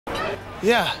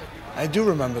Yeah, I do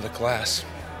remember the class.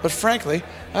 But frankly,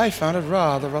 I found it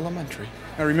rather elementary.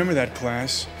 I remember that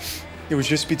class. It was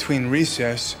just between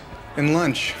recess and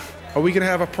lunch. Are we gonna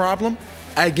have a problem?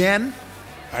 Again?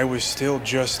 I was still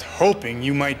just hoping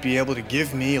you might be able to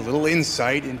give me a little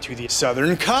insight into the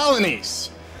southern colonies.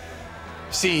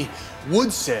 See,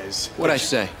 Wood says... What'd I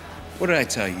say? What did I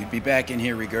tell you? You'd be back in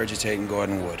here regurgitating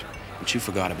Gordon Wood. But you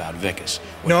forgot about Vickers.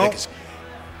 No,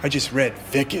 I just read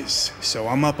Vickers, so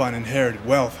I'm up on inherited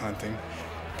wealth hunting.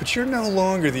 But you're no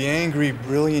longer the angry,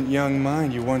 brilliant young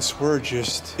mind you once were,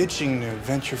 just itching to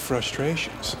vent your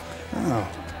frustrations. Oh,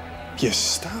 you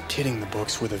stopped hitting the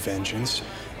books with a vengeance,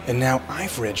 and now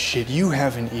I've read shit you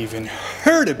haven't even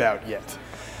heard about yet.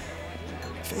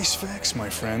 Face facts, my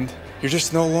friend. You're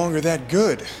just no longer that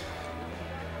good.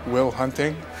 Will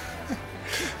Hunting?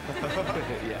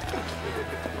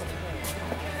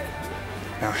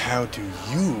 Now, how do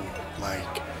you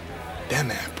like them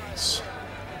apples?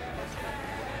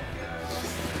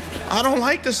 I don't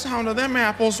like the sound of them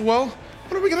apples, Will.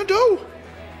 What are we gonna do?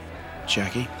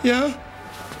 Jackie, Yeah?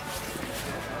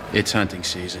 it's hunting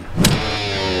season.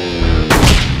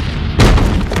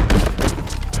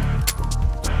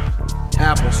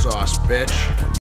 Applesauce, bitch.